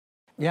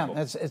Yeah,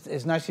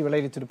 it's nicely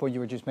related to the point you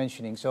were just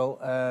mentioning. So,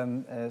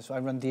 so I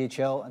run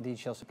DHL and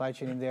DHL supply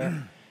chain in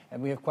there,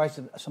 and we have quite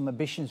some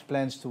ambitious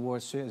plans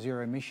towards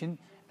zero emission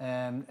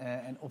and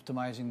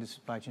optimizing the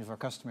supply chain of our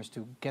customers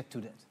to get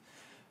to that.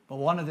 But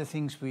one of the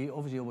things we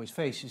obviously always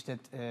face is that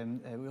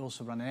we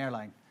also run an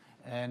airline,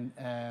 and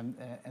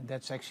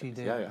that's actually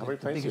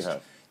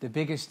the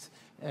biggest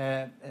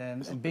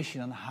ambition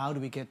on how do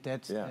we get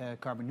that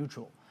carbon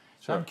neutral.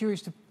 So I'm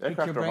curious to pick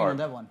your brain on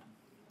that one.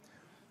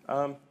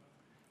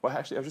 Well,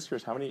 actually, I'm just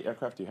curious, how many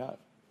aircraft do you have?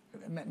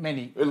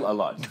 Many. A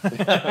lot.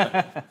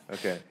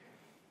 Okay.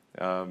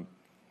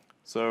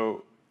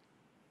 So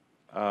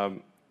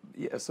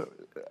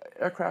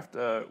aircraft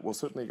will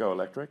certainly go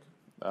electric.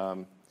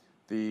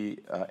 The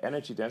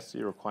energy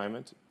density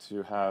requirement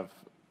to have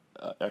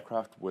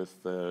aircraft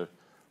with a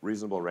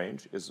reasonable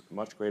range is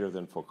much greater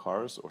than for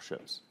cars or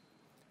ships.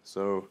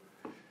 So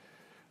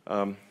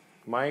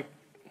my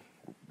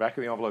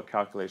back-of-the-envelope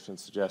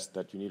calculations suggest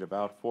that you need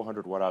about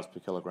 400 watt-hours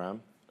per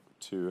kilogram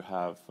to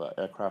have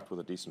aircraft with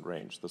a decent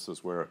range. This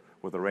is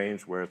with a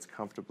range where it's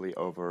comfortably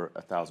over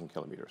 1,000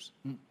 kilometers,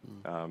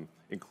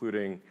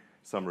 including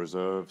some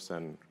reserves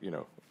and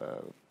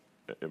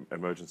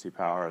emergency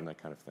power and that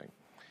kind of thing.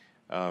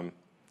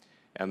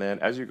 And then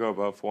as you go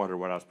above 400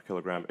 watt-hours per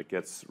kilogram, it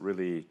gets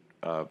really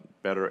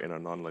better in a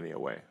nonlinear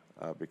way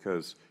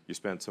because you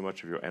spend so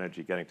much of your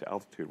energy getting to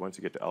altitude. Once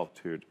you get to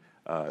altitude,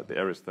 the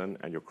air is thin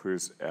and your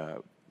cruise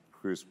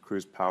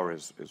power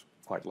is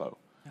quite low.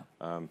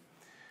 Yeah.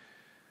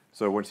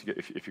 So once you get,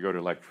 if you go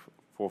to like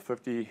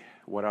 450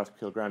 watt-hours per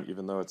kilogram,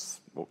 even though it's,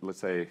 well, let's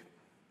say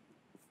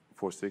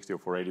 460 or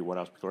 480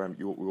 watt-hours per kilogram,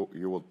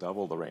 you will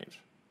double the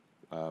range.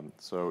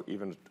 So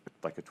even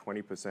like a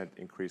 20%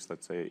 increase,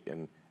 let's say,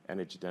 in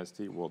energy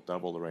density will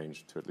double the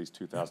range to at least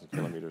 2,000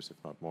 kilometers, if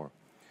not more.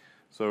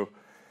 So,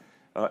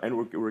 and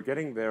we're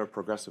getting there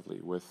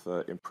progressively with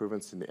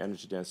improvements in the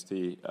energy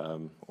density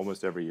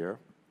almost every year.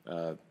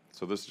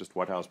 So this is just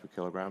watt-hours per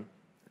kilogram.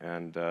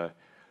 And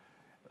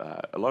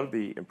a lot of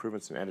the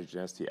improvements in energy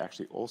density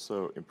actually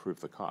also improve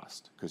the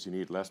cost because you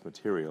need less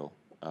material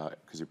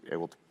because you're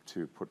able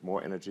to put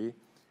more energy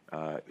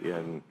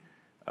in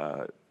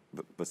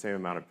the same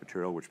amount of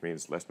material, which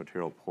means less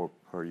material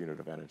per unit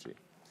of energy.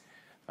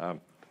 Where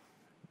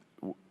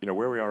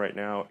we are right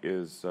now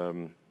is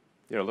a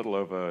little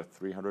over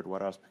 300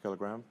 watt-hours per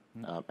kilogram,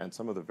 and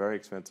some of the very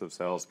expensive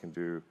cells can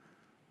do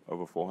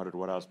over 400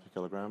 watt-hours per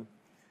kilogram.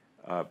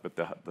 But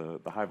the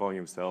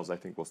high-volume cells, I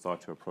think, will start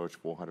to approach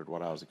 400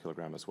 watt-hours a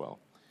kilogram as well.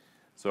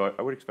 So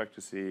I would expect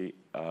to see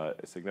a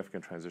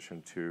significant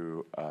transition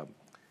to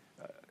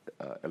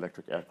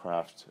electric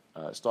aircraft,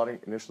 starting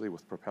initially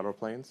with propeller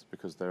planes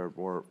because they're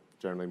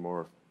generally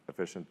more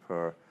efficient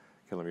per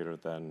kilometer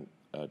than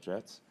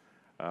jets,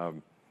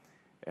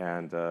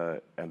 and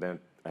then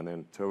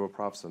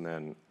turboprops, and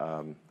then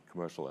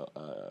commercial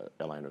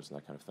airliners and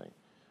that kind of thing.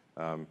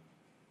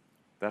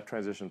 That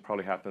transition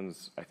probably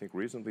happens, I think,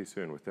 reasonably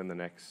soon. Within the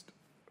next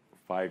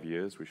 5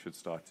 years, we should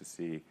start to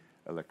see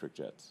electric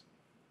jets.